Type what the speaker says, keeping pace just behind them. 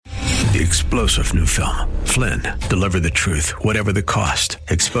The explosive new film, Flynn, deliver the truth, whatever the cost,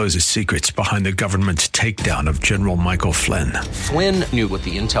 exposes secrets behind the government's takedown of General Michael Flynn. Flynn knew what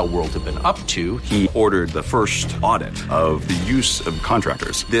the intel world had been up to. He ordered the first audit of the use of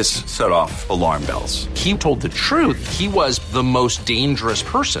contractors. This set off alarm bells. He told the truth. He was the most dangerous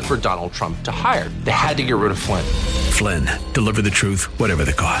person for Donald Trump to hire. They had to get rid of Flynn. Flynn, deliver the truth, whatever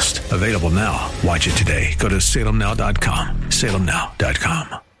the cost. Available now. Watch it today. Go to salemnow.com.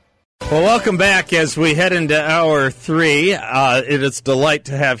 salemnow.com. Well, welcome back as we head into hour 3. It is a delight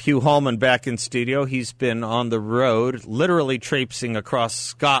to have Hugh Hallman back in studio. He's been on the road, literally traipsing across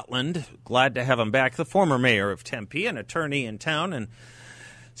Scotland. Glad to have him back. The former mayor of Tempe, an attorney in town, and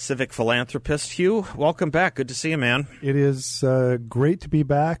civic philanthropist. Hugh, welcome back. Good to see you, man. It is great to be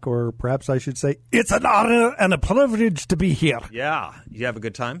back, or perhaps I should say it's an honor and a privilege to be here. Yeah. You have a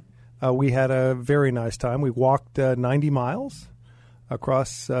good time? We had a very nice time. We walked 90 miles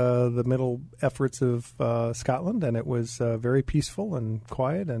across the middle efforts of Scotland, and it was very peaceful and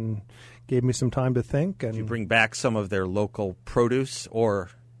quiet and gave me some time to think. And did you bring back some of their local produce or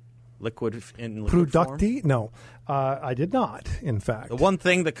liquid Producti? No, I did not, in fact. The one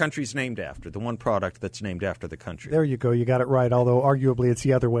thing the country's named after, the one product that's named after the country. There you go. You got it right, although arguably it's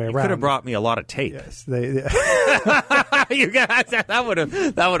the other way around. You could have brought me a lot of tape. Yes. You guys, that would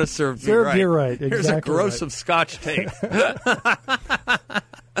have served me right. You right. Exactly. Here's a gross of Scotch tape.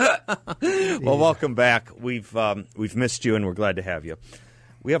 Well, welcome back. We've missed you, and we're glad to have you.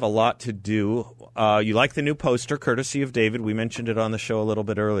 We have a lot to do. You like the new poster, courtesy of David. We mentioned it on the show a little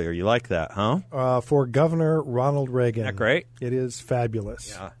bit earlier. You like that, huh? For Governor Ronald Reagan. Isn't that great? It is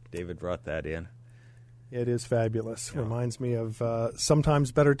fabulous. Yeah, David brought that in. It is fabulous. Yeah. Reminds me of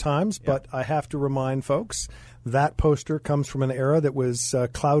sometimes better times, but I have to remind folks that poster comes from an era that was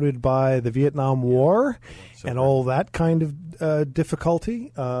clouded by the Vietnam War and all that kind of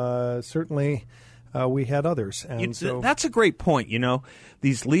difficulty. Certainly, we had others. And that's a great point. You know,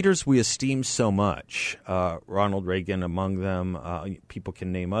 these leaders we esteem so much, Ronald Reagan among them, people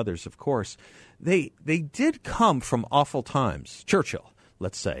can name others, of course, they did come from awful times. Churchill.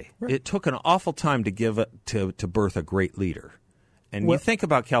 Let's say. Right. It took an awful time to birth a great leader. And you think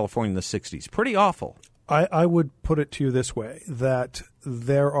about California in the 60s, pretty awful. I would put it to you this way, that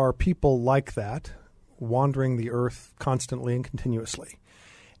there are people like that wandering the earth constantly and continuously.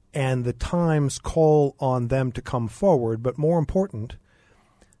 And the times call on them to come forward, but more important,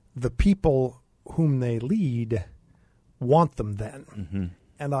 the people whom they lead want them then. Mm-hmm.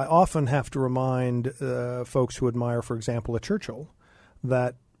 And I often have to remind folks who admire, for example, a Churchill,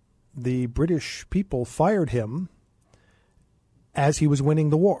 that the British people fired him as he was winning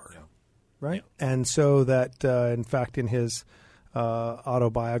the war, right? Yeah. And so that, in fact, in his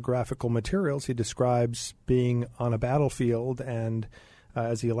autobiographical materials, he describes being on a battlefield and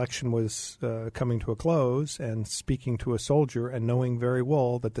as the election was coming to a close and speaking to a soldier and knowing very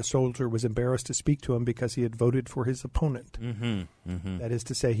well that the soldier was embarrassed to speak to him because he had voted for his opponent. Mm-hmm. Mm-hmm. That is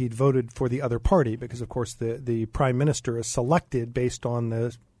to say, he'd voted for the other party because, of course, the prime minister is selected based on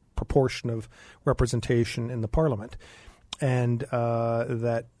the proportion of representation in the parliament. And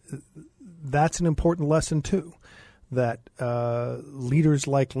that's an important lesson, too, that leaders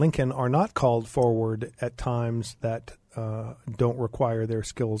like Lincoln are not called forward at times that don't require their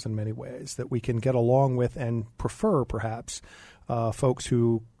skills in many ways, that we can get along with and prefer, perhaps, folks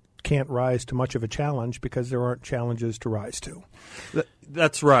who can't rise to much of a challenge because there aren't challenges to rise to.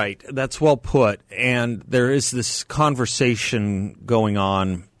 That's right. That's well put. And there is this conversation going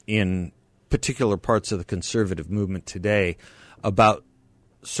on in particular parts of the conservative movement today about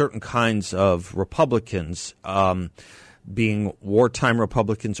certain kinds of Republicans being wartime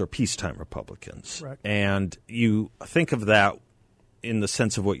Republicans or peacetime Republicans. Right. And you think of that in the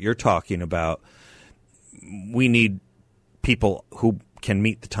sense of what you're talking about. We need people who can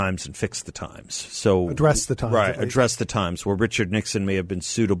meet the times and fix the times. So address the times. Right, address the times. Where Richard Nixon may have been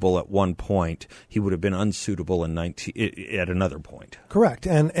suitable at one point, he would have been unsuitable at another point. Correct.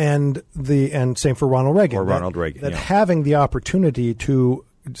 And same for Ronald Reagan. Or Ronald Reagan. That having the opportunity to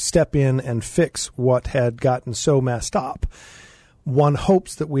step in and fix what had gotten so messed up, one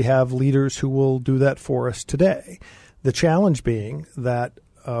hopes that we have leaders who will do that for us today. The challenge being that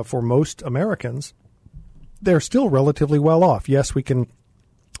for most Americans, they're still relatively well off. Yes, we can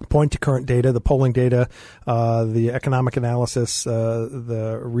point to current data, the polling data, the economic analysis,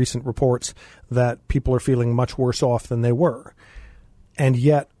 the recent reports that people are feeling much worse off than they were. And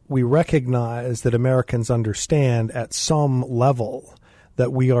yet we recognize that Americans understand at some level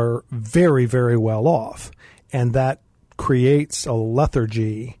that we are very, very well off, and that creates a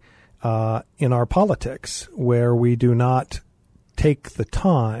lethargy in our politics where we do not take the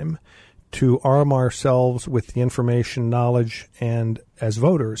time to arm ourselves with the information, knowledge, and as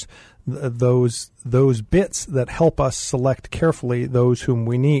voters, those bits that help us select carefully those whom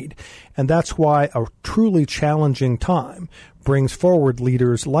we need. And that's why a truly challenging time brings forward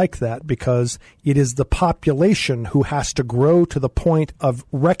leaders like that, because it is the population who has to grow to the point of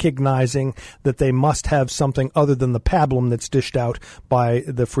recognizing that they must have something other than the pablum that's dished out by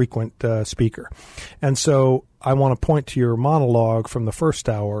the frequent speaker. And so I want to point to your monologue from the first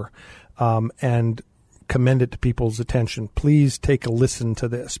hour and commend it to people's attention. Please take a listen to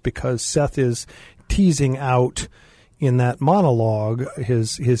this, because Seth is teasing out in that monologue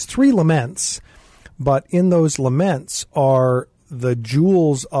his three laments, but in those laments are the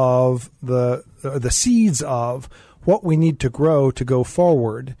jewels of the seeds of what we need to grow to go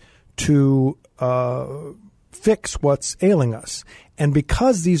forward to fix what's ailing us. And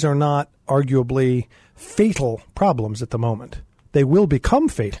because these are not arguably fatal problems at the moment, they will become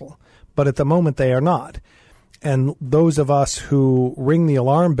fatal, but at the moment they are not. And those of us who ring the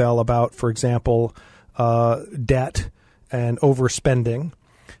alarm bell about, for example, debt and overspending,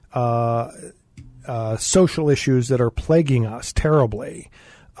 social issues that are plaguing us terribly,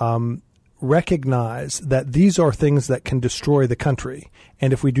 recognize that these are things that can destroy the country.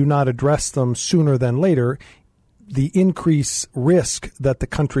 And if we do not address them sooner than later, the increased risk that the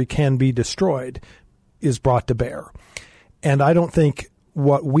country can be destroyed is brought to bear. And I don't think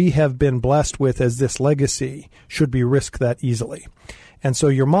what we have been blessed with as this legacy should be risked that easily. And so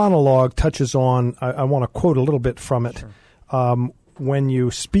your monologue touches on, I want to quote a little bit from it, sure. When you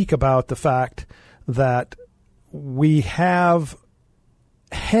speak about the fact that we have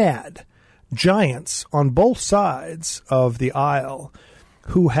had giants on both sides of the aisle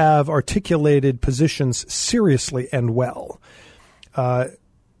who have articulated positions seriously and well.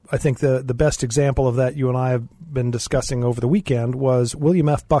 I think the best example of that you and I have been discussing over the weekend was William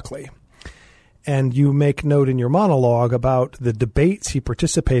F. Buckley. And you make note in your monologue about the debates he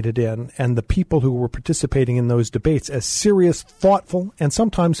participated in and the people who were participating in those debates as serious, thoughtful, and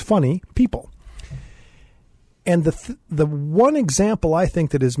sometimes funny people. And the one example I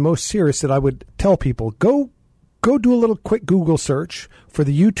think that is most serious that I would tell people, go do a little quick Google search for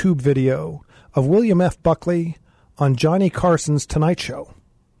the YouTube video of William F. Buckley on Johnny Carson's Tonight Show.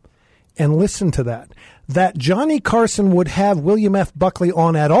 And listen to that. That Johnny Carson would have William F. Buckley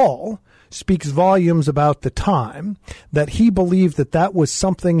on at all speaks volumes about the time, that he believed that that was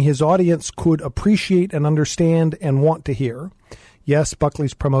something his audience could appreciate and understand and want to hear. Yes,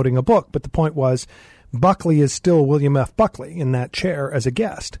 Buckley's promoting a book, but the point was Buckley is still William F. Buckley in that chair as a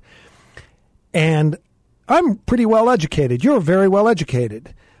guest. And I'm pretty well educated. You're very well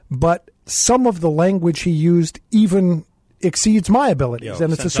educated. But some of the language he used even exceeds my abilities,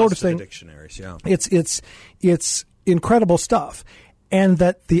 and it's the sort of thing. Dictionaries, yeah. It's incredible stuff, and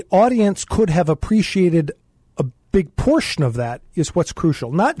that the audience could have appreciated a big portion of that is what's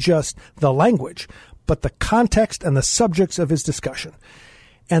crucial. Not just the language, but the context and the subjects of his discussion,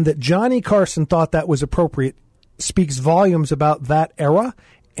 and that Johnny Carson thought that was appropriate speaks volumes about that era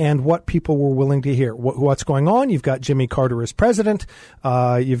and what people were willing to hear. What's going on? You've got Jimmy Carter as president.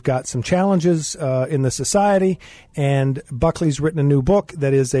 You've got some challenges in the society. And Buckley's written a new book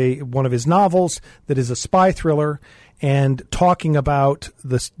that is one of his novels that is a spy thriller and talking about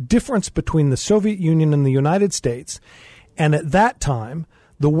the difference between the Soviet Union and the United States. And at that time,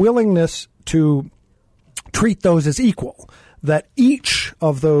 the willingness to treat those as equal, that each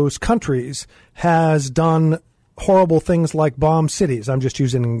of those countries has done horrible things like bomb cities. I'm just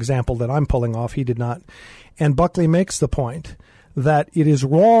using an example that I'm pulling off. He did not. And Buckley makes the point that it is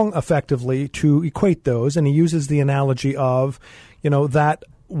wrong, effectively, to equate those. And he uses the analogy of, that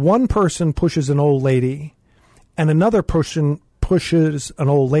one person pushes an old lady and another person pushes an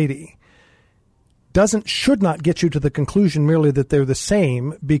old lady should not get you to the conclusion merely that they're the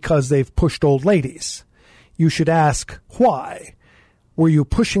same because they've pushed old ladies. You should ask why. Were you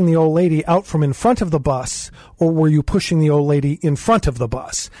pushing the old lady out from in front of the bus, or were you pushing the old lady in front of the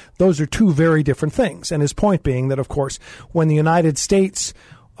bus? Those are two very different things. And his point being that, of course, when the United States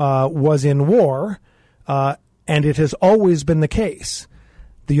was in war, and it has always been the case,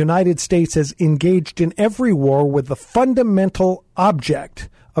 the United States has engaged in every war with the fundamental object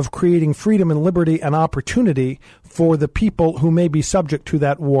of creating freedom and liberty and opportunity for the people who may be subject to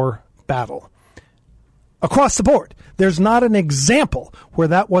that war battle. Across the board. There's not an example where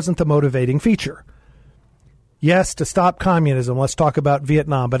that wasn't the motivating feature. Yes, to stop communism, let's talk about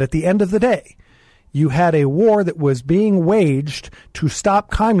Vietnam. But at the end of the day, you had a war that was being waged to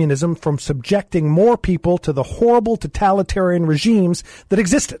stop communism from subjecting more people to the horrible totalitarian regimes that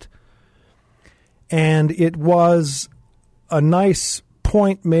existed. And it was a nice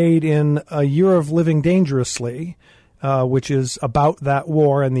point made in A Year of Living Dangerously, which is about that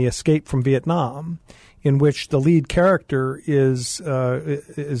war and the escape from Vietnam, in which the lead character is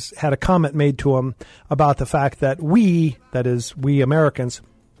had a comment made to him about the fact that we, that is, we Americans,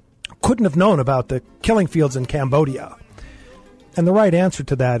 couldn't have known about the killing fields in Cambodia. And the right answer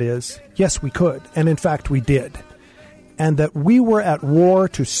to that is, yes, we could. And in fact, we did. And that we were at war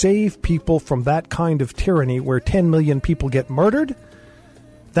to save people from that kind of tyranny where 10 million people get murdered,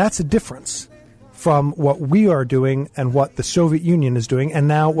 that's a difference from what we are doing and what the Soviet Union is doing, and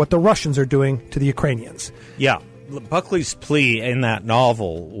now what the Russians are doing to the Ukrainians. Yeah. Buckley's plea in that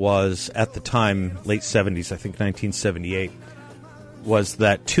novel was, at the time, late 70s, I think 1978, was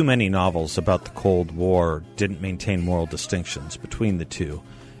that too many novels about the Cold War didn't maintain moral distinctions between the two,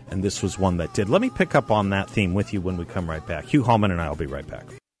 and this was one that did. Let me pick up on that theme with you when we come right back. Hugh Hallman and I will be right back.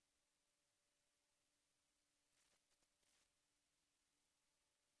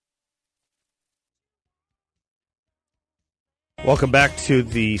 Welcome back to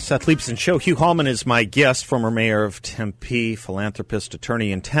the Seth Leibson Show. Hugh Hallman is my guest, former mayor of Tempe, philanthropist,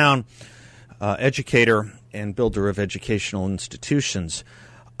 attorney in town, educator, and builder of educational institutions,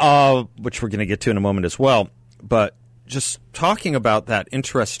 which we're going to get to in a moment as well. But just talking about that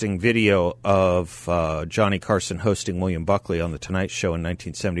interesting video of Johnny Carson hosting William Buckley on The Tonight Show in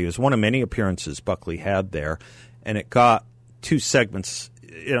 1970. It was one of many appearances Buckley had there, and it got two segments.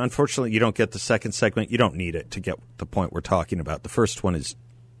 Unfortunately, you don't get the second segment. You don't need it to get the point we're talking about. The first one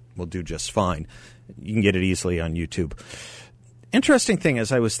will do just fine. You can get it easily on YouTube. Interesting thing,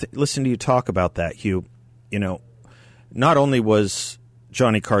 as I was listening to you talk about that, Hugh, not only was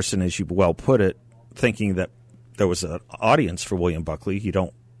Johnny Carson, as you well put it, thinking that there was an audience for William Buckley. You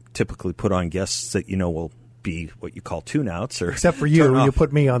don't typically put on guests that will be what you call tune-outs. Except for you. You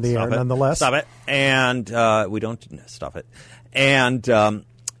put me on the air, nonetheless. Stop it. And we don't stop it. And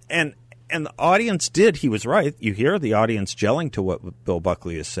the audience did. He was right. You hear the audience gelling to what Bill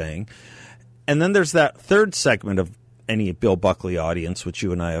Buckley is saying. And then there's that third segment of any Bill Buckley audience, which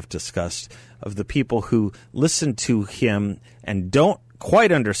you and I have discussed, of the people who listen to him and don't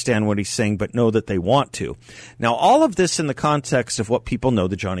quite understand what he's saying but know that they want to. Now, all of this in the context of what people know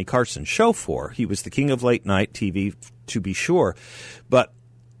the Johnny Carson show for. He was the king of late night TV, to be sure. But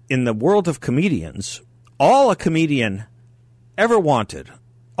in the world of comedians, all a comedian ever wanted,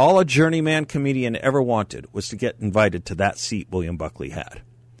 all a journeyman comedian ever wanted, was to get invited to that seat William Buckley had.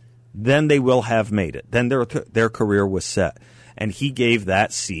 Then they will have made it. Then their career was set. And he gave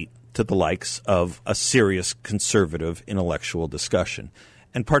that seat to the likes of a serious conservative intellectual discussion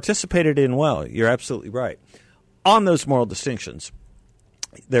and participated in well. You're absolutely right. On those moral distinctions,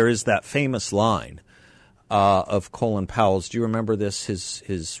 there is that famous line of Colin Powell's. Do you remember this?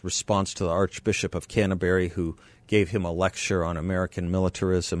 His response to the Archbishop of Canterbury, who gave him a lecture on American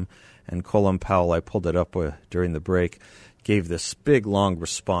militarism. And Colin Powell, I pulled it up during the break, gave this big, long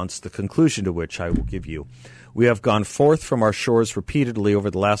response, the conclusion to which I will give you. We have gone forth from our shores repeatedly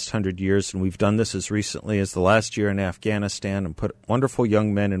over the last 100 years, and we've done this as recently as the last year in Afghanistan and put wonderful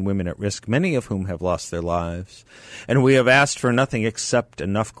young men and women at risk, many of whom have lost their lives. And we have asked for nothing except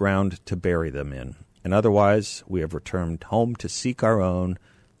enough ground to bury them in. And otherwise, we have returned home to seek our own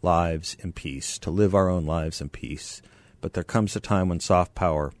lives in peace, to live our own lives in peace. But there comes a time when soft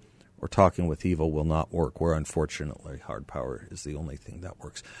power or talking with evil will not work, where unfortunately hard power is the only thing that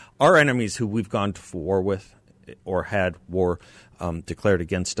works. Our enemies who we've gone to war with or had war declared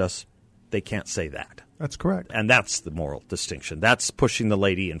against us, they can't say that. That's correct. And that's the moral distinction. That's pushing the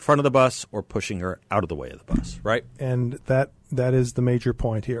lady in front of the bus or pushing her out of the way of the bus, right? And that is the major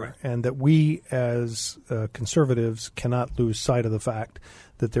point here. Right. And that we as conservatives cannot lose sight of the fact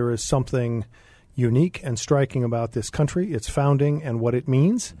that there is something unique and striking about this country, its founding and what it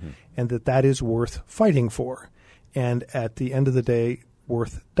means, and that is worth fighting for. And at the end of the day,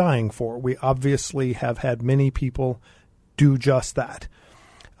 worth dying for. We obviously have had many people do just that,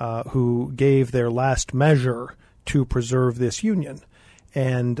 who gave their last measure to preserve this union.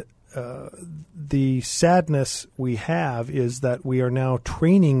 And the sadness we have is that we are now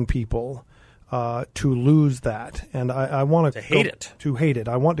training people to lose that. And I want to hate it. To hate it.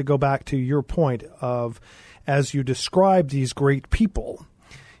 I want to go back to your point of, as you describe these great people,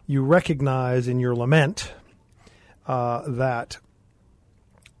 you recognize in your lament that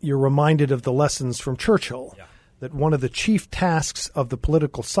you're reminded of the lessons from Churchill, that one of the chief tasks of the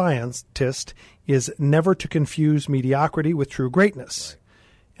political scientist is never to confuse mediocrity with true greatness.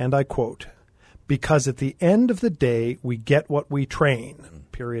 Right. And I quote, "Because at the end of the day, we get what we train,"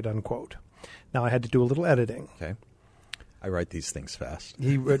 period, unquote. Now, I had to do a little editing. Okay. I write these things fast.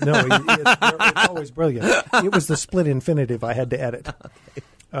 It's always brilliant. It was the split infinitive I had to edit.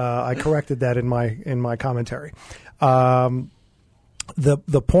 I corrected that in my commentary. The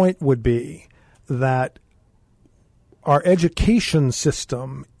point would be that our education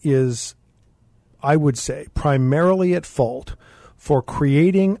system is, I would say, primarily at fault for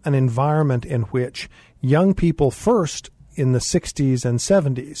creating an environment in which young people first in the 60s and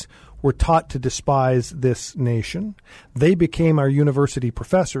 70s were taught to despise this nation. They became our university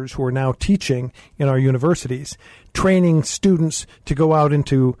professors who are now teaching in our universities, training students to go out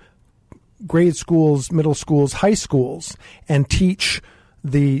into grade schools, middle schools, high schools, and teach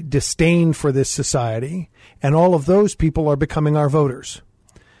the disdain for this society. And all of those people are becoming our voters.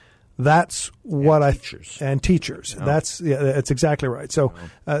 That's what and teachers. Oh. That's exactly right. So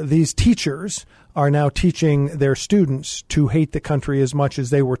these teachers are now teaching their students to hate the country as much as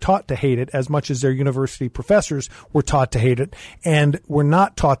they were taught to hate it, as much as their university professors were taught to hate it, and were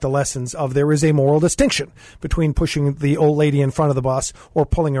not taught the lessons of there is a moral distinction between pushing the old lady in front of the bus or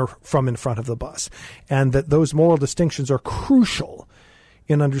pulling her from in front of the bus, and that those moral distinctions are crucial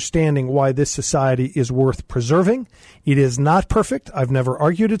in understanding why this society is worth preserving. It is not perfect. I've never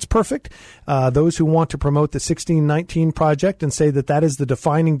argued it's perfect. Those who want to promote the 1619 Project and say that that is the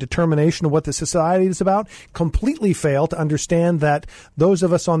defining determination of what the society is about completely fail to understand that those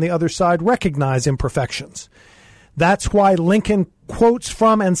of us on the other side recognize imperfections. That's why Lincoln quotes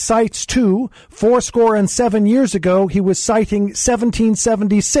from and cites to 77 years ago. He was citing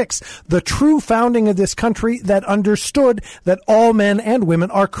 1776, the true founding of this country that understood that all men and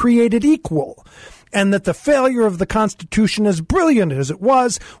women are created equal, and that the failure of the Constitution, as brilliant as it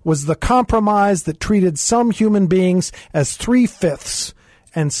was the compromise that treated some human beings as 3/5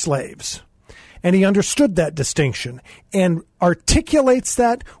 and slaves. And he understood that distinction and articulates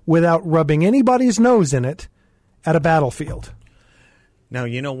that without rubbing anybody's nose in it at a battlefield. Now,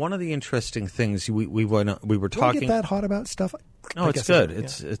 one of the interesting things we were talking. Get that hot about stuff? No, it's good.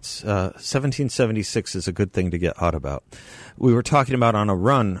 It's 1776 is a good thing to get hot about. We were talking about on a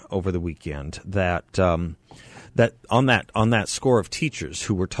run over the weekend that that on that score of teachers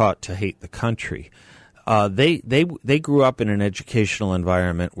who were taught to hate the country, they grew up in an educational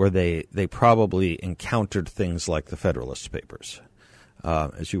environment where they probably encountered things like the Federalist Papers,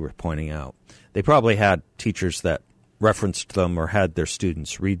 as you were pointing out. They probably had teachers that referenced them or had their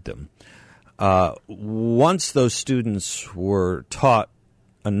students read them. Once those students were taught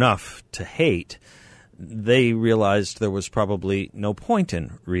enough to hate, they realized there was probably no point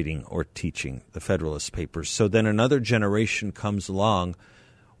in reading or teaching the Federalist Papers. So then another generation comes along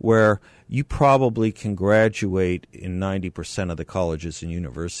where you probably can graduate in 90% of the colleges and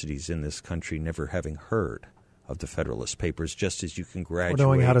universities in this country never having heard of the Federalist Papers, just as you can graduate. Or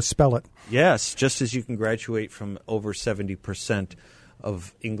knowing how to spell it. Yes, just as you can graduate from over 70%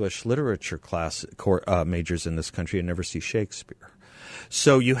 of English literature majors in this country and never see Shakespeare.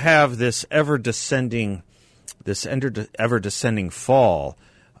 So you have this ever descending fall.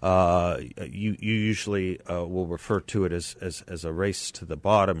 You usually will refer to it as a race to the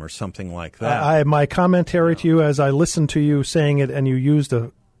bottom or something like that. My commentary to you, as I listened to you saying it, and you used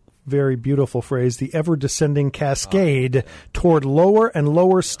a very beautiful phrase, the ever-descending cascade toward lower and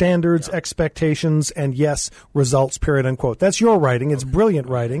lower standards, expectations, and, yes, results, period, unquote. That's your writing. It's brilliant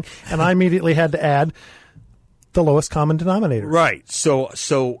writing. And I immediately had to add the lowest common denominator. Right. So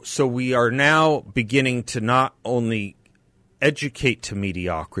we are now beginning to not only educate to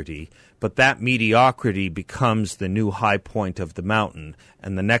mediocrity, but that mediocrity becomes the new high point of the mountain,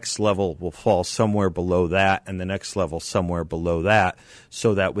 and the next level will fall somewhere below that, and the next level somewhere below that,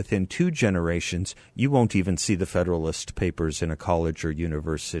 so that within 2 generations, you won't even see the Federalist Papers in a college or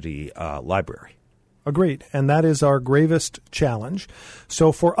university library. Agreed, and that is our gravest challenge.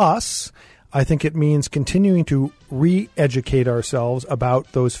 So for us, I think it means continuing to re-educate ourselves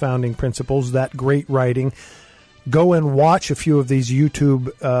about those founding principles, that great writing. Go and watch a few of these YouTube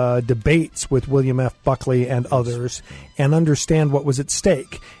debates with William F. Buckley and others and understand what was at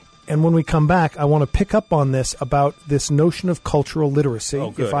stake. And when we come back, I want to pick up on this about this notion of cultural literacy,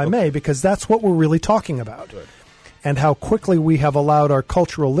 if I may, because that's what we're really talking about. Good. And how quickly we have allowed our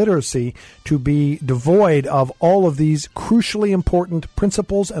cultural literacy to be devoid of all of these crucially important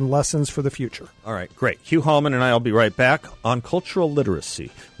principles and lessons for the future. All right, great. Hugh Hallman and I will be right back on cultural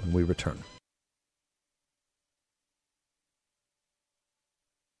literacy when we return.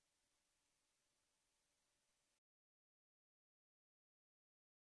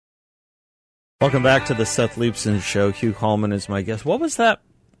 Welcome back to the Seth Leibson Show. Hugh Hallman is my guest. What was that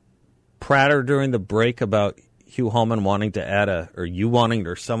pratter during the break about Hugh Hallman wanting to add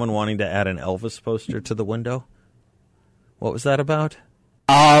someone wanting to add an Elvis poster to the window? What was that about?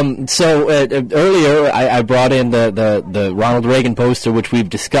 So earlier I brought in the Ronald Reagan poster, which we've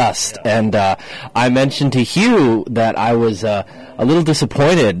discussed, and I mentioned to Hugh that I was a little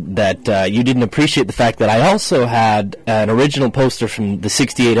disappointed that you didn't appreciate the fact that I also had an original poster from the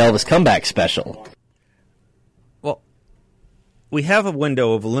 '68 Elvis comeback special. Well, we have a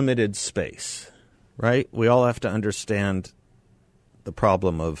window of limited space, right? We all have to understand the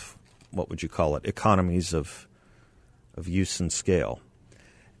problem of, what would you call it, economies of use and scale.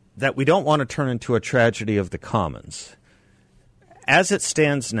 That we don't want to turn into a tragedy of the commons. As it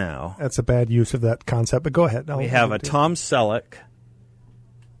stands now... That's a bad use of that concept, but go ahead. We have a Tom Selleck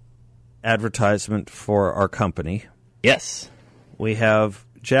advertisement for our company. Yes. We have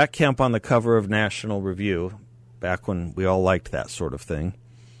Jack Kemp on the cover of National Review, back when we all liked that sort of thing.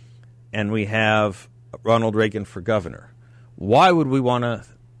 And we have Ronald Reagan for governor. Why would we want to...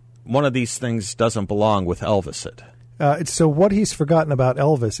 One of these things doesn't belong with Elvis it. So what he's forgotten about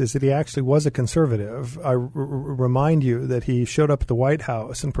Elvis is that he actually was a conservative. I remind you that he showed up at the White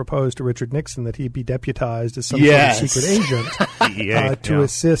House and proposed to Richard Nixon that he be deputized as some sort of secret agent to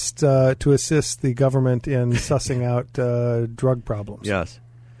assist the government in sussing out drug problems. Yes.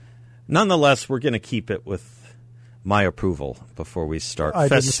 Nonetheless, we're going to keep it with my approval before we start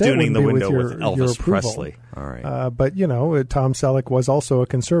festooning the window with Elvis Presley. All right. But, Tom Selleck was also a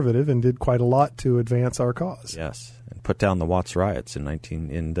conservative and did quite a lot to advance our cause. Yes. And put down the Watts riots in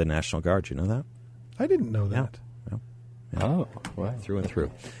the National Guard. You know that? I didn't know that. Yeah. Oh, wow. Through and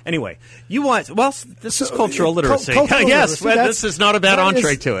through. Anyway, this is cultural literacy. Cultural yes, literacy. This is not a bad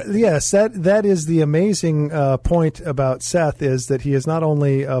entree to it. Yes, that is the amazing point about Seth, is that he is not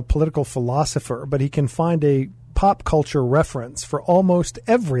only a political philosopher, but he can find a pop culture reference for almost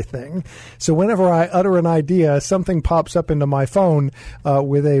everything. So whenever I utter an idea, something pops up into my phone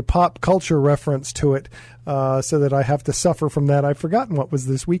with a pop culture reference to it, so that I have to suffer from that. I've forgotten what was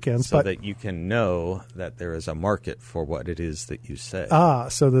this weekend. So that you can know that there is a market for what it is that you say.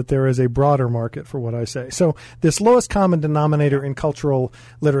 So that there is a broader market for what I say. So this lowest common denominator in cultural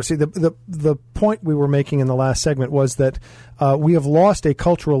literacy, the point we were making in the last segment was that we have lost a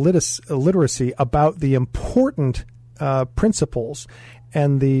cultural literacy about the important principles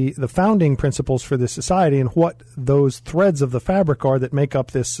and the founding principles for this society and what those threads of the fabric are that make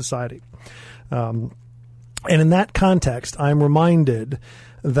up this society. And in that context, I'm reminded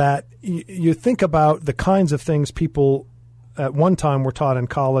that you think about the kinds of things people at one time were taught in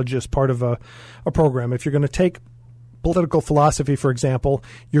college as part of a program. If you're going to take political philosophy, for example,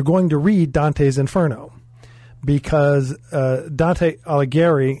 you're going to read Dante's Inferno, because Dante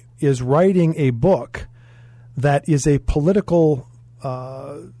Alighieri is writing a book that is a political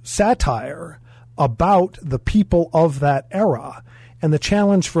satire about the people of that era. And the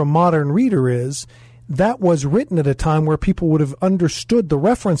challenge for a modern reader is that was written at a time where people would have understood the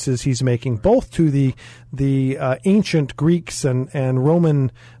references he's making, both to the ancient Greeks and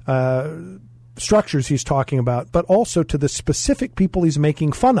Roman structures he's talking about, but also to the specific people he's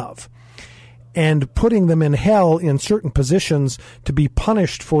making fun of, and putting them in hell in certain positions to be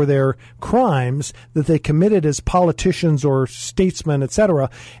punished for their crimes that they committed as politicians or statesmen, etc.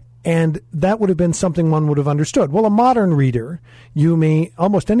 And that would have been something one would have understood. Well, a modern reader, you, me,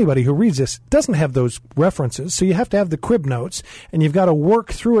 almost anybody who reads this, doesn't have those references. So you have to have the crib notes, and you've got to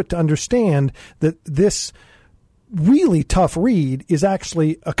work through it to understand that this really tough read is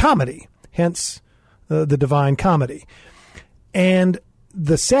actually a comedy, hence the Divine Comedy. And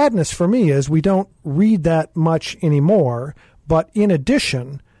the sadness for me is we don't read that much anymore, but in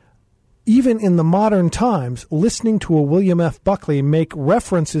addition, even in the modern times, listening to a William F. Buckley make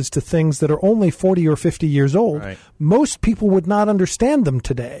references to things that are only 40 or 50 years old, right, most people would not understand them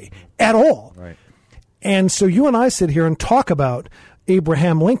today at all. Right. And so you and I sit here and talk about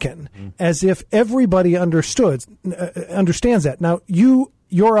Abraham Lincoln as if everybody understands that. Now,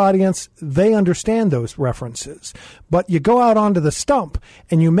 your audience, they understand those references. But you go out onto the stump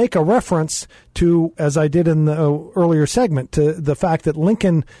and you make a reference to, as I did in the earlier segment, to the fact that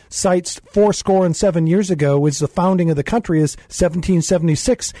Lincoln cites 77 years ago as the founding of the country as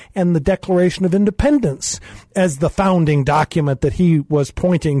 1776, and the Declaration of Independence as the founding document that he was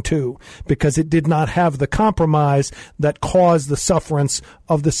pointing to, because it did not have the compromise that caused the sufferance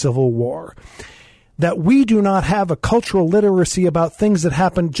of the Civil War. That we do not have a cultural literacy about things that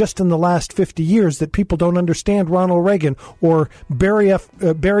happened just in the last 50 years, that people don't understand Ronald Reagan or Barry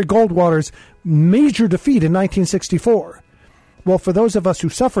Goldwater's major defeat in 1964. Well, for those of us who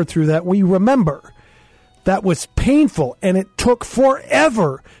suffered through that, we remember that was painful and it took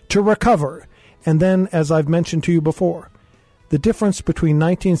forever to recover. And then, as I've mentioned to you before, The difference between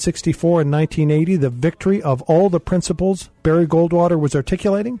 1964 and 1980, the victory of all the principles Barry Goldwater was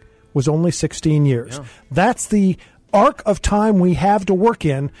articulating, was only 16 years. Yeah. That's the arc of time we have to work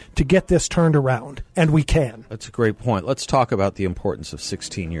in to get this turned around, and we can. That's a great point. Let's talk about the importance of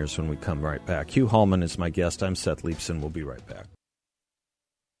 16 years when we come right back. Hugh Hallman is my guest. I'm Seth Leibson. We'll be right back.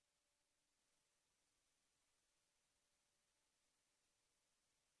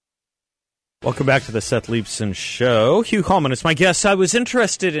 Welcome back to the Seth Leibson Show. Hugh Hallman is my guest. I was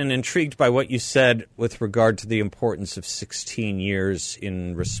interested and intrigued by what you said with regard to the importance of 16 years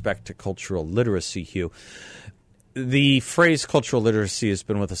in respect to cultural literacy, Hugh. The phrase cultural literacy has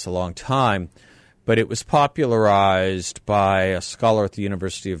been with us a long time, but it was popularized by a scholar at the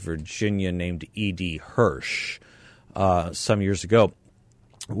University of Virginia named E.D. Hirsch some years ago,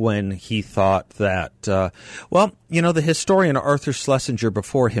 when he thought that, the historian Arthur Schlesinger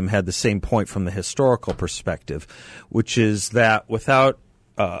before him had the same point from the historical perspective, which is that without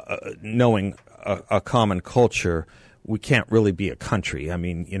knowing a common culture, we can't really be a country. I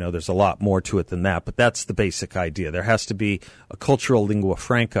mean, there's a lot more to it than that, but that's the basic idea. There has to be a cultural lingua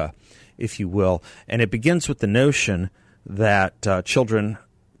franca, if you will, and it begins with the notion that children,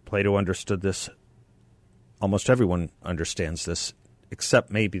 Plato understood this, almost everyone understands this,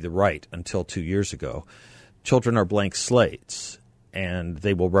 except maybe the right until 2 years ago. Children are blank slates, and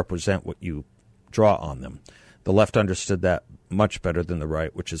they will represent what you draw on them. The left understood that much better than the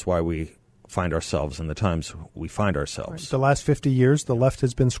right, which is why we find ourselves in the times we find ourselves. Right. The last 50 years, the left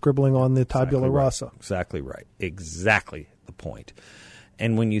has been scribbling on the tabula rasa. Exactly right. Exactly the point.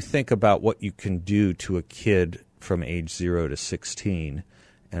 And when you think about what you can do to a kid from age 0 to 16,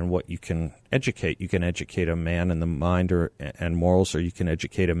 and what you can educate a man in the mind and morals, or you can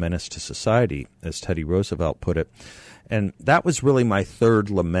educate a menace to society, as Teddy Roosevelt put it. And that was really my third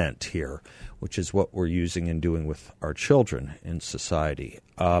lament here, which is what we're using and doing with our children in society.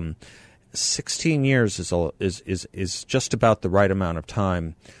 16 years is just about the right amount of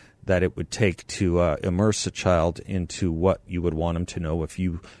time that it would take to immerse a child into what you would want him to know if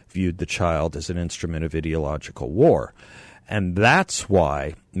you viewed the child as an instrument of ideological war. And that's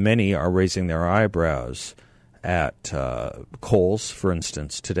why many are raising their eyebrows at Kohl's, for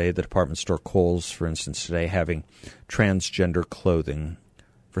instance, today, the department store Kohl's, for instance, today, having transgender clothing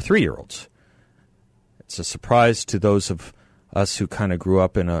for 3-year-olds. It's a surprise to those of us who kind of grew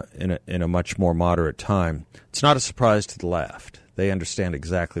up in a much more moderate time. It's not a surprise to the left. They understand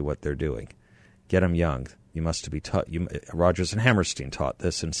exactly what they're doing. Get them young. You must be taught. Rogers and Hammerstein taught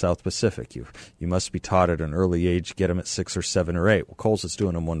this in South Pacific. You must be taught at an early age. Get them at 6 or 7 or 8. Well, Kohl's is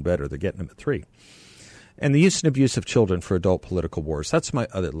doing them one better. They're getting them at 3. And the use and abuse of children for adult political wars. That's my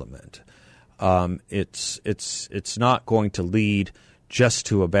other lament. It's not going to lead just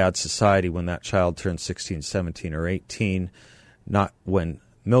to a bad society when that child turns 16, 17, or 18. Not when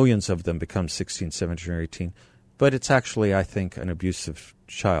millions of them become 16, 17, or 18. But it's actually, I think, an abuse of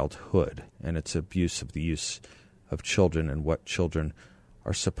childhood, and it's abuse of the use of children and what children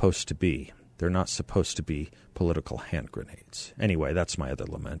are supposed to be. They're not supposed to be political hand grenades. Anyway, that's my other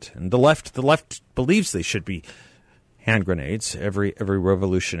lament. And the left believes they should be hand grenades. Every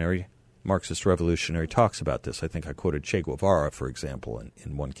revolutionary, Marxist revolutionary, talks about this. I think I quoted Che Guevara, for example,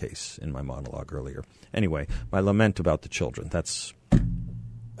 in one case in my monologue earlier. Anyway, my lament about the children. That's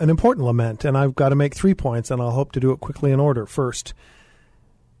an important lament, and I've got to make 3 points, and I'll hope to do it quickly in order. First,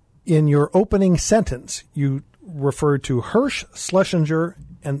 in your opening sentence, you referred to Hirsch, Schlesinger,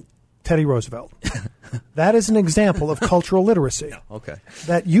 and Teddy Roosevelt. That is an example of cultural literacy. Okay.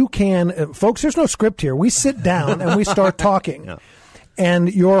 That you can, folks, there's no script here. We sit down and we start talking. Yeah.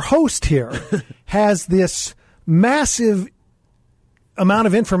 And your host here has this massive amount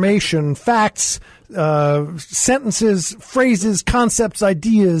of information, facts, sentences, phrases, concepts,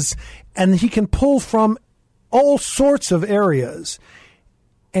 ideas, and he can pull from all sorts of areas.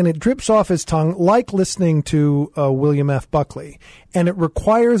 And it drips off his tongue like listening to William F. Buckley. And it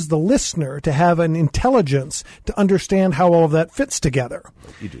requires the listener to have an intelligence to understand how all of that fits together.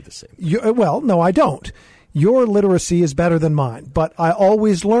 You do the same. Well, no, I don't. Your literacy is better than mine, but I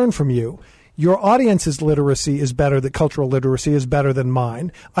always learn from you. Your audience's literacy is better, the cultural literacy is better than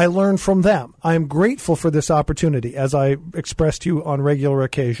mine. I learn from them. I am grateful for this opportunity, as I expressed to you on regular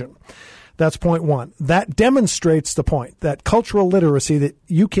occasion. That's point one. That demonstrates the point, that cultural literacy, that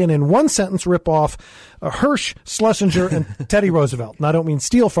you can in one sentence rip off Hirsch, Schlesinger, and Teddy Roosevelt. And I don't mean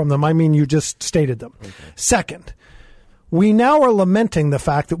steal from them. I mean you just stated them. Okay. Second, We now are lamenting the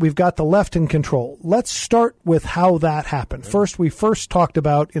fact that we've got the left in control. Let's start with how that happened. First, we talked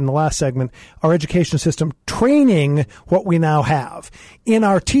about in the last segment our education system training what we now have in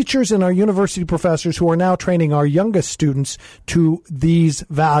our teachers and our university professors who are now training our youngest students to these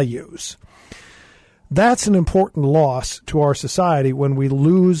values. That's an important loss to our society when we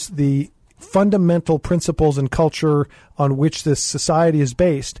lose the fundamental principles and culture on which this society is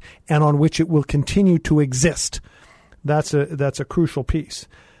based and on which it will continue to exist. That's a crucial piece.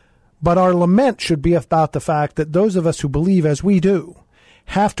 But our lament should be about the fact that those of us who believe as we do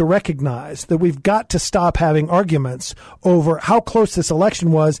have to recognize that we've got to stop having arguments over how close this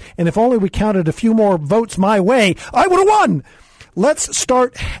election was, and if only we counted a few more votes my way, I would have won. Let's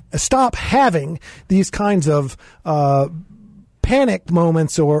stop having these kinds of panic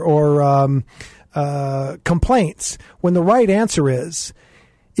moments or complaints when the right answer is,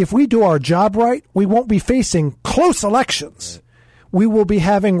 if we do our job right, we won't be facing close elections. We will be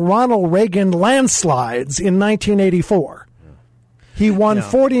having Ronald Reagan landslides in 1984. He won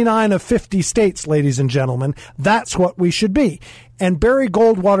 49 of 50 states, ladies and gentlemen. That's what we should be. And Barry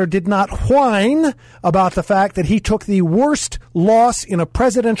Goldwater did not whine about the fact that he took the worst loss in a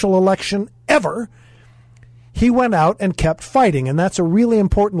presidential election ever. He went out and kept fighting, and that's a really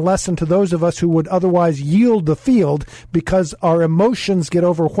important lesson to those of us who would otherwise yield the field because our emotions get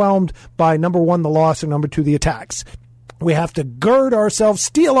overwhelmed by, number one, the loss, and number two, the attacks. We have to gird ourselves,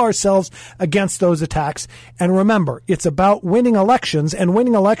 steel ourselves against those attacks. And remember, it's about winning elections, and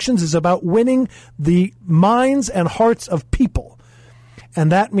winning elections is about winning the minds and hearts of people. And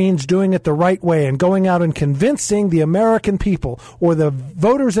that means doing it the right way and going out and convincing the American people or the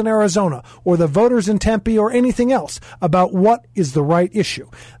voters in Arizona or the voters in Tempe or anything else about what is the right issue.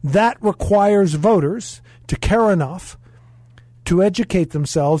 That requires voters to care enough to educate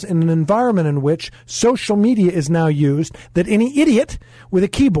themselves in an environment in which social media is now used that any idiot with a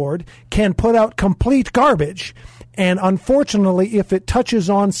keyboard can put out complete garbage. And unfortunately, if it touches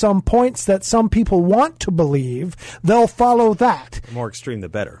on some points that some people want to believe, they'll follow that. The more extreme, the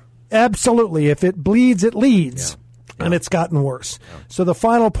better. Absolutely. If it bleeds, it leads. Yeah. And it's gotten worse. Yeah. So the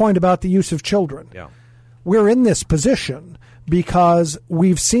final point about the use of children. Yeah. We're in this position because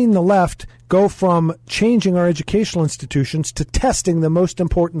we've seen the left go from changing our educational institutions to testing the most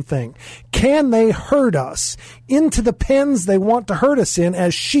important thing. Can they herd us into the pens they want to herd us in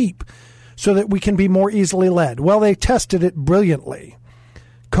as sheep so that we can be more easily led? Well, they tested it brilliantly.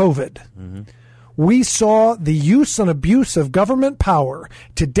 COVID. Mm-hmm. We saw the use and abuse of government power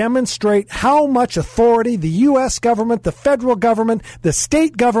to demonstrate how much authority the U.S. government, the federal government, the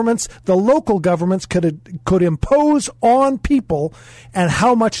state governments, the local governments could impose on people and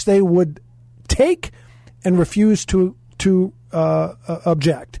how much they would take and refuse to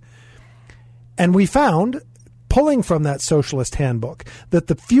object. And we found, pulling from that socialist handbook, that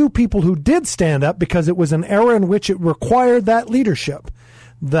the few people who did stand up because it was an era in which it required that leadership,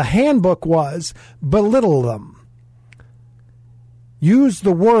 the handbook was belittle them. Use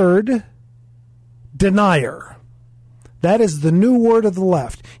the word denier. That is the new word of the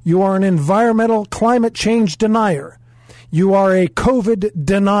left. You are an environmental climate change denier. You are a COVID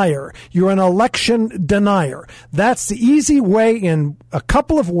denier. You're an election denier. That's the easy way in a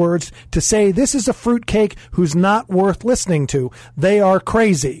couple of words to say this is a fruitcake who's not worth listening to. They are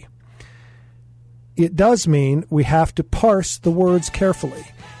crazy. It does mean we have to parse the words carefully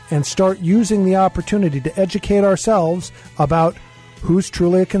and start using the opportunity to educate ourselves about who's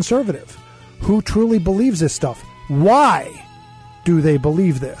truly a conservative, who truly believes this stuff. Why do they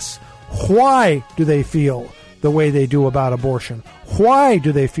believe this? Why do they feel the way they do about abortion? Why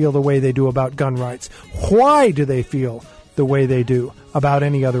do they feel the way they do about gun rights? Why do they feel the way they do about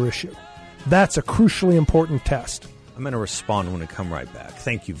any other issue? That's a crucially important test. I'm going to respond when we come right back.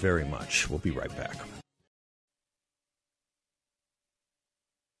 Thank you very much. We'll be right back.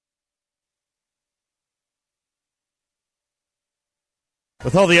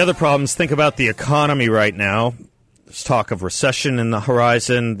 With all the other problems, think about the economy right now. There's talk of recession in the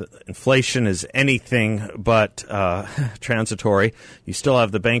horizon. Inflation is anything but transitory. You still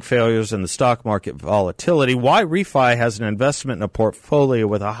have the bank failures and the stock market volatility. Why refi has an investment in a portfolio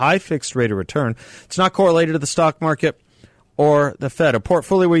with a high fixed rate of return? It's not correlated to the stock market or the Fed. A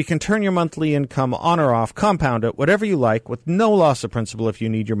portfolio where you can turn your monthly income on or off, compound it, whatever you like, with no loss of principal if you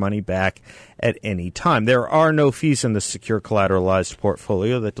need your money back at any time. There are no fees in this secure collateralized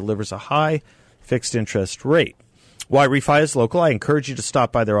portfolio that delivers a high fixed interest rate. Why refi is local. I encourage you to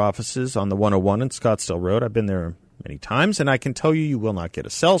stop by their offices on the 101 in Scottsdale Road. I've been there many times, and I can tell you, you will not get a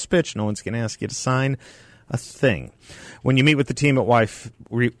sales pitch. No one's going to ask you to sign a thing. When you meet with the team at Why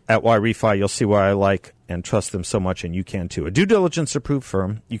Refi, you'll see why I like and trust them so much, and you can too. A due diligence-approved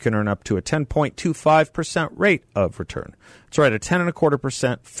firm, you can earn up to a 10.25% rate of return. That's right, a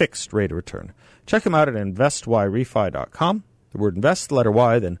 10.25% fixed rate of return. Check them out at investyrefy.com. The word invest, the letter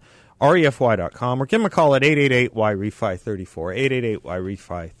Y, then refy.com, or give them a call at 888-YREFI34,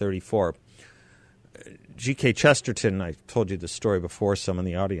 888-YREFI34. G.K. Chesterton, I told you this story before, some in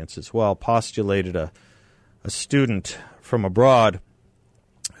the audience as well, postulated a student from abroad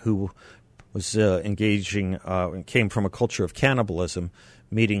who was engaging, came from a culture of cannibalism,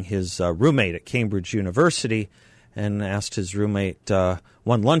 meeting his roommate at Cambridge University, and asked his roommate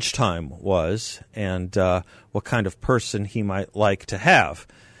when lunchtime was and what kind of person he might like to have.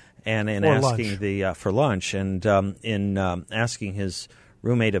 And in asking for lunch, and in asking his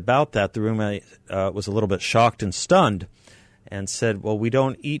roommate about that, the roommate was a little bit shocked and stunned and said, well, we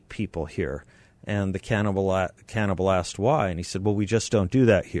don't eat people here. And the cannibal asked why, and he said, well, we just don't do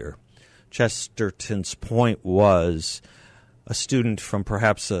that here. Chesterton's point was a student from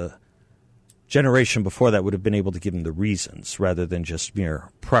perhaps a generation before that would have been able to give him the reasons rather than just mere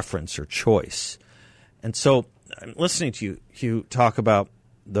preference or choice. And so I'm listening to you, Hugh, talk about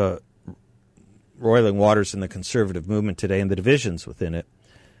the roiling waters in the conservative movement today and the divisions within it.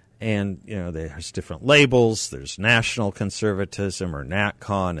 And, you know, there's different labels. There's national conservatism or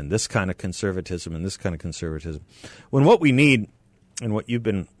NatCon and this kind of conservatism and this kind of conservatism. When what we need and what you've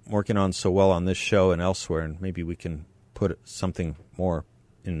been working on so well on this show and elsewhere, and maybe we can put something more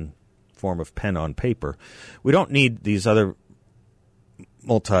in form of pen on paper, we don't need these other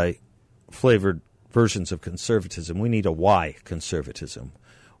multi-flavored versions of conservatism. We need a why conservatism.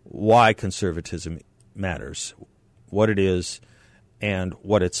 Why conservatism matters, what it is, and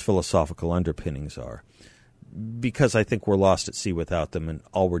what its philosophical underpinnings are. Because I think we're lost at sea without them, and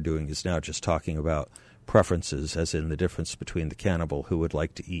all we're doing is now just talking about preferences, as in the difference between the cannibal who would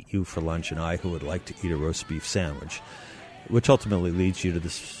like to eat you for lunch and I who would like to eat a roast beef sandwich, which ultimately leads you to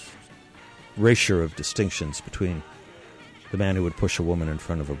this erasure of distinctions between the man who would push a woman in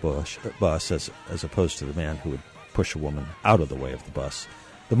front of a bus as opposed to the man who would push a woman out of the way of the bus.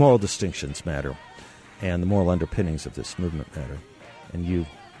 The moral distinctions matter, and the moral underpinnings of this movement matter, and you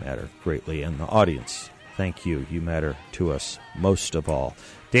matter greatly, and the audience, thank you. You matter to us most of all.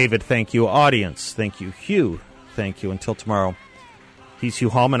 David, thank you. Audience, thank you. Hugh, thank you. Until tomorrow, he's Hugh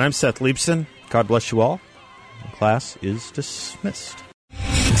Hallman. I'm Seth Leibson. God bless you all. The class is dismissed.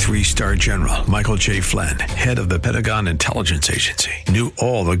 3-star General Michael J. Flynn, head of the Pentagon Intelligence Agency, knew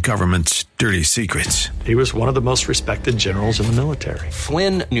all the government's dirty secrets. He was one of the most respected generals in the military.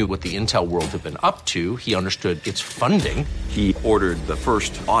 Flynn knew what the intel world had been up to. He understood its funding. He ordered the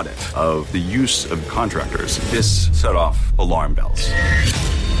first audit of the use of contractors. This set off alarm bells.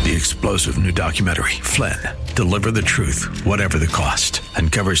 The explosive new documentary, Flynn, Deliver the Truth, Whatever the Cost,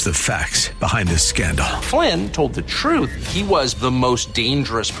 uncovers the facts behind this scandal. Flynn told the truth. He was the most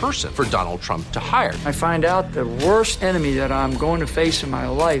dangerous person for Donald Trump to hire. I find out the worst enemy that I'm going to face in my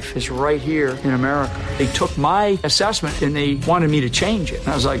life is right here in America. They took my assessment and they wanted me to change it. And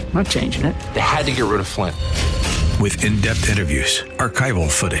I was like, I'm not changing it. They had to get rid of Flynn. With in-depth interviews, archival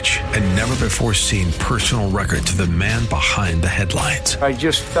footage, and never-before-seen personal records of the man behind the headlines. I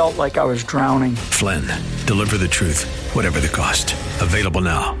just felt like I was drowning. Flynn, Deliver the Truth, Whatever the Cost. Available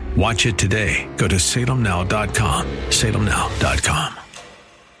now. Watch it today. Go to salemnow.com. salemnow.com.